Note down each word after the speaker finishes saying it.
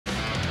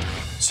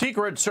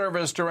Secret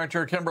Service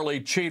Director Kimberly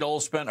Cheatle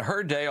spent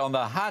her day on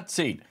the hot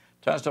seat,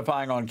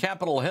 testifying on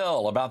Capitol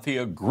Hill about the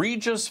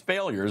egregious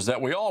failures that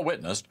we all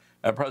witnessed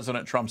at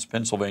President Trump's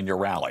Pennsylvania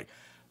rally.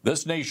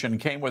 This nation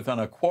came within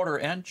a quarter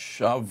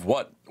inch of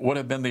what would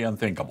have been the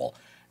unthinkable,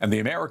 and the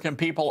American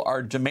people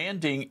are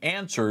demanding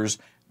answers.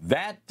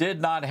 That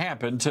did not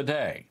happen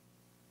today.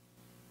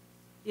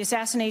 The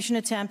assassination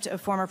attempt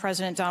of former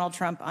President Donald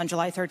Trump on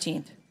July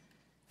 13th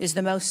is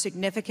the most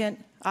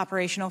significant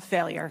operational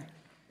failure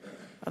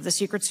of the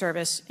Secret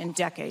Service in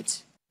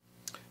decades.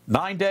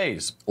 9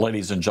 days,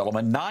 ladies and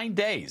gentlemen, 9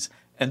 days,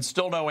 and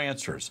still no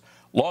answers.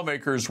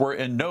 Lawmakers were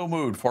in no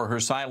mood for her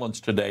silence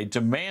today,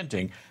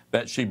 demanding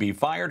that she be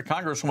fired.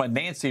 Congresswoman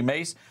Nancy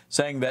Mace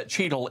saying that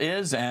Cheatle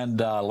is, and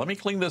let me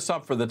clean this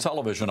up for the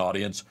television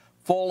audience,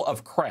 full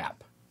of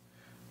crap.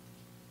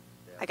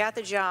 I got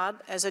the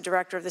job as a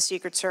director of the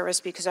Secret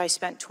Service because I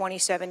spent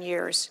 27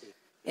 years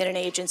in an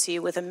agency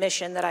with a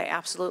mission that I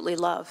absolutely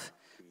love.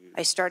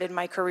 I started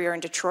my career in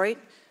Detroit.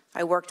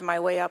 I worked my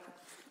way up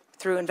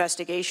through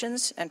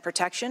investigations and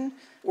protection.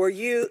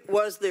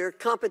 Was there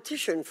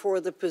competition for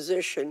the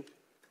position?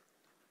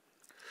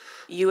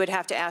 You would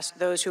have to ask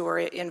those who were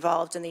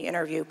involved in the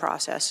interview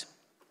process.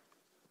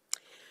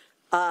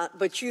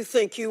 But you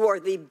think you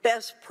are the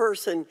best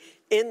person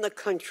in the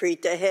country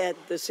to head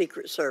the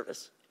Secret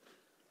Service?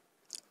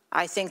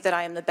 I think that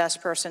I am the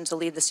best person to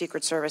lead the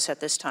Secret Service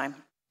at this time.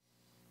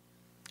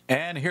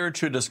 And here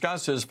to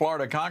discuss is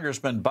Florida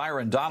Congressman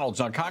Byron Donalds.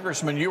 Now,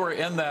 Congressman, you were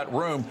in that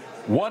room.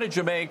 What did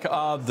you make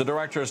of the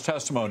director's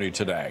testimony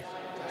today?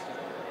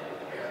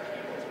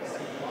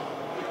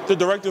 The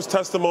director's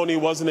testimony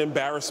was an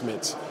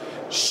embarrassment.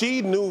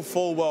 She knew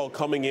full well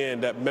coming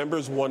in that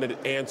members wanted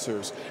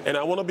answers. And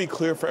I want to be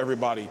clear for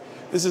everybody.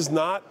 This is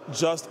not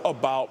just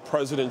about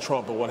President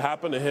Trump. And what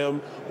happened to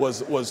him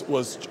was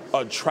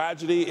a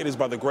tragedy. It is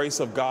by the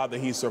grace of God that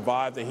he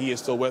survived and he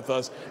is still with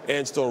us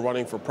and still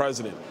running for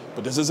president.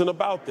 But this isn't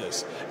about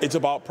this. It's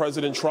about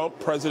President Trump,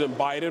 President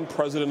Biden,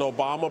 President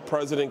Obama,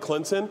 President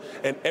Clinton,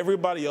 and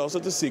everybody else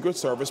that the Secret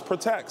Service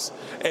protects.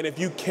 And if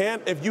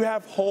you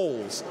have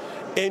holes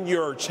in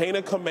your chain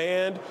of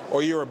command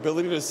or your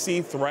ability to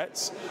see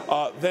threats,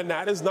 then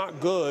that is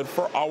not good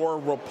for our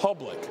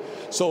republic.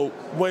 So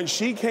when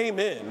she came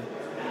in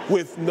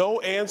with no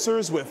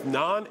answers, with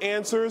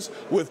non-answers,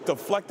 with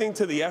deflecting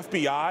to the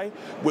FBI,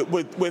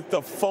 with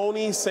the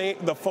phony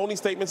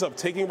statements of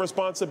taking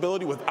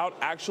responsibility without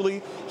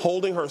actually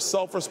holding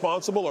herself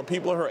responsible or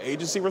people in her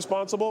agency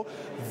responsible,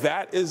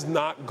 that is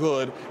not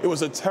good. It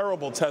was a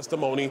terrible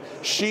testimony.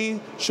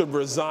 She should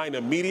resign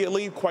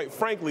immediately. Quite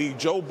frankly,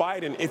 Joe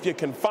Biden, if you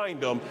can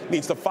find him,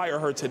 needs to fire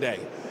her today.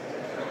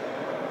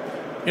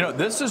 You know,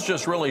 this is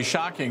just really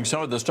shocking,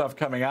 some of the stuff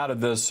coming out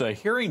of this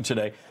hearing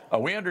today.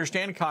 We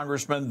understand,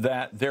 Congressman,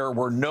 that there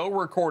were no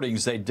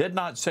recordings. They did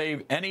not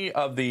save any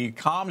of the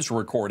comms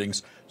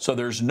recordings, so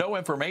there's no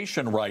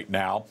information right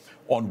now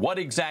on what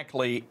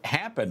exactly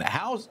happened.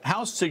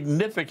 How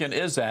significant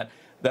is that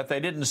they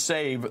didn't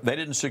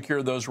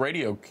secure those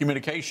radio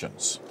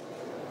communications?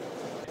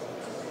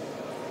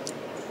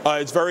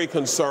 It's very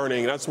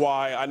concerning. That's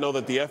why I know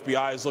that the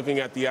FBI is looking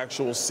at the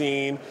actual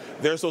scene.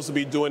 They're supposed to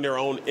be doing their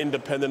own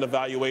independent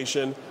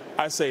evaluation.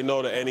 I say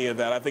no to any of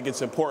that. I think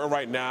it's important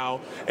right now,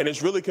 and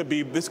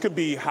this could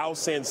be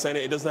House and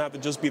Senate. It doesn't have to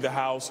just be the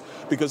House,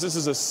 because this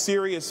is a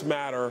serious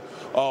matter.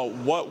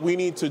 What we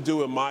need to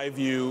do, in my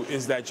view,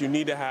 is that you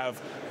need to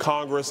have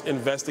Congress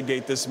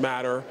investigate this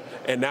matter,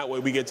 and that way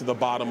we get to the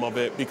bottom of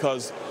it,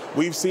 because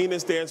we've seen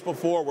this dance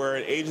before where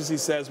an agency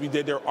says we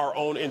did our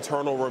own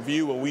internal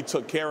review and we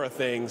took care of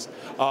things.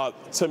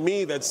 To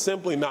me, that's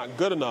simply not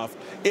good enough.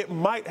 It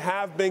might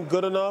have been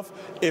good enough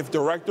if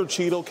Director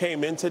Cheatle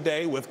came in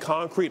today with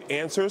concrete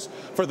answers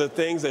for the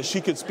things that she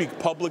could speak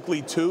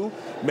publicly to.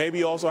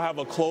 Maybe also have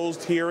a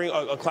closed hearing,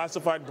 a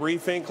classified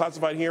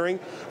hearing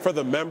for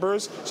the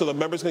members, so the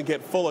members can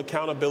get full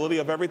accountability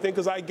of everything.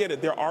 Because I get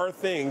it, there are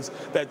things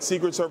that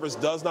Secret Service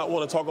does not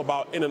want to talk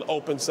about in an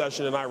open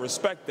session, and I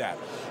respect that.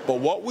 But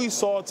what we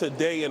saw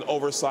today in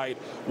oversight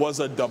was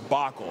a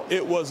debacle.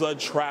 It was a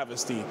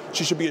travesty.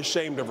 She should be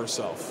ashamed of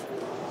herself.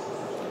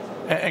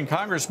 And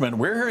Congressman,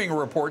 we're hearing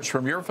reports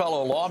from your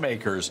fellow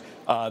lawmakers.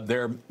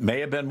 There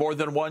may have been more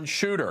than one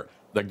shooter.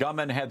 The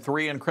gunman had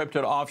 3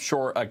 encrypted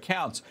offshore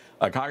accounts.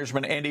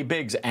 Congressman Andy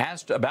Biggs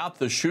asked about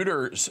the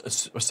shooter's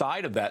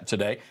side of that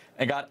today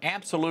and got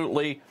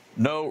absolutely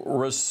no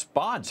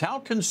response. How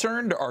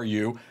concerned are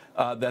you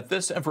that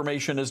this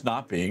information is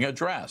not being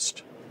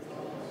addressed?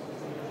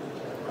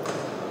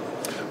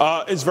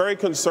 It's very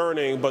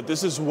concerning, but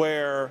this is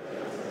where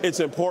it's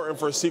important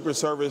for Secret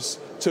Service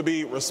to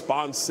be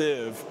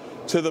responsive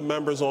to the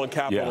members on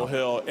Capitol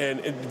Hill.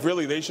 And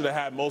really, they should have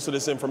had most of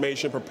this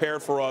information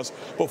prepared for us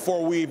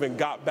before we even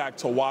got back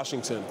to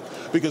Washington.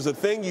 Because the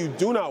thing you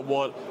do not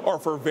want are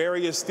for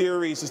various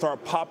theories to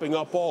start popping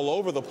up all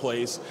over the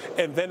place.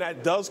 And then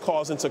that does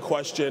cause into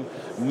question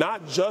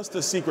not just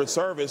the Secret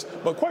Service,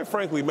 but quite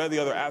frankly, many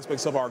other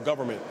aspects of our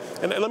government.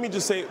 And let me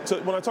just say,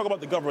 when I talk about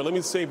the government, let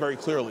me say very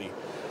clearly,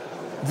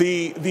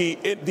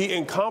 The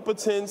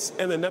incompetence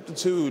and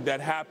ineptitude that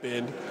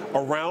happened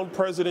around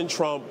President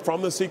Trump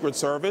from the Secret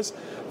Service,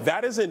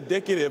 that is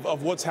indicative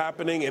of what's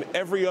happening in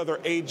every other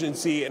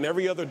agency and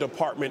every other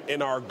department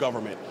in our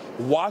government.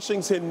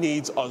 Washington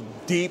needs a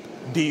deep,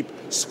 deep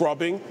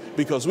scrubbing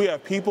because we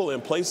have people in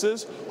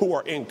places who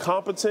are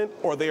incompetent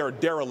or they are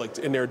derelict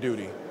in their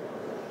duty.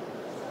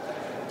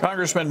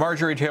 Congressman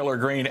Marjorie Taylor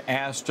Greene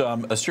asked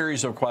a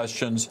series of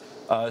questions,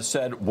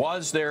 said,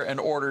 was there an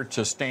order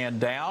to stand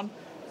down?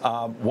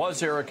 Was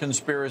there a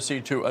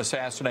conspiracy to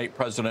assassinate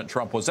President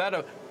Trump?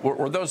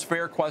 Were those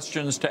fair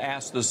questions to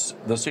ask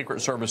the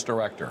Secret Service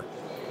director?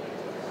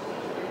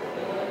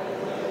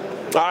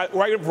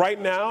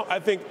 Right now, I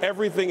think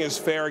everything is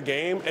fair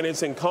game, and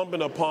it's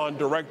incumbent upon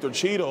Director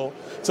Cheatle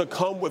to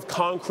come with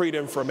concrete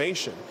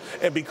information.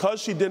 And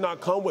because she did not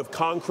come with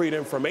concrete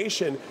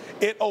information,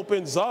 it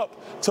opens up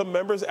to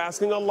members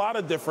asking a lot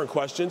of different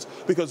questions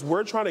because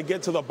we're trying to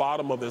get to the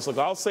bottom of this. Look,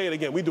 I'll say it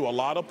again. We do a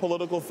lot of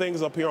political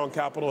things up here on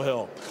Capitol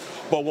Hill.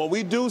 But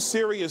when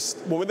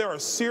there are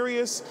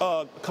serious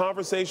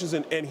conversations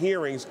and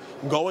hearings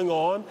going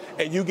on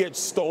and you get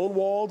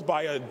stonewalled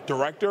by a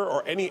director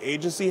or any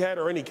agency head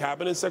or any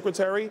cabinet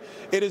secretary,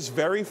 it is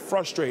very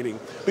frustrating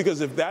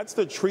because if that's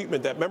the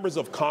treatment that members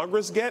of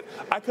Congress get,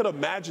 I could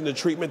imagine the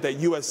treatment that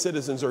U.S.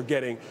 citizens are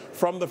getting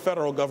from the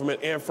federal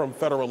government and from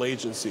federal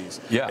agencies.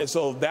 Yeah. And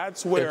so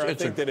that's where I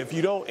think that if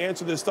you don't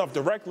answer this stuff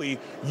directly,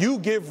 you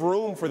give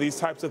room for these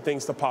types of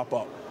things to pop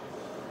up.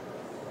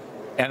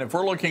 And if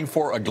we're looking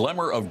for a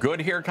glimmer of good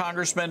here,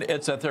 Congressman,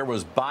 it's that there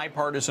was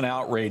bipartisan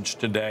outrage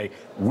today.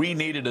 We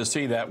needed to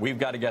see that. We've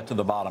got to get to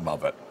the bottom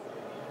of it.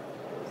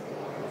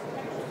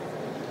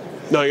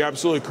 No, you're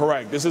absolutely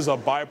correct. This is a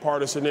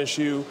bipartisan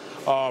issue.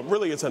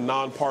 Really, it's a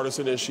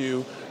nonpartisan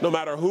issue. No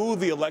matter who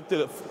the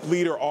elected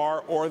leader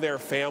are or their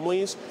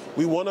families,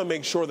 we want to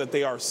make sure that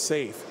they are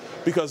safe.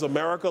 Because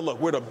America, look,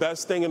 we're the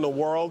best thing in the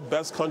world,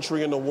 best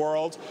country in the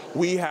world.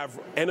 We have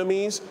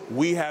enemies,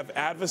 we have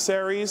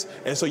adversaries,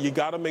 and so you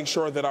got to make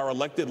sure that our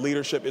elected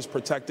leadership is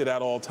protected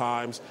at all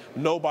times.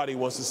 Nobody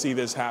wants to see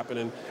this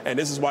happening, and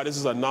this is why this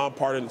is a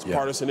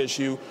nonpartisan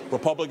issue.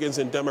 Republicans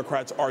and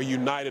Democrats are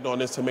united on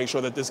this to make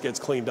sure that this gets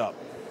cleaned up.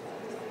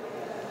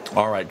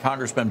 All right,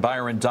 Congressman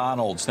Byron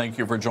Donalds, thank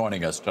you for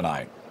joining us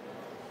tonight.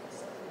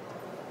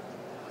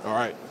 All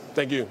right,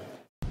 thank you.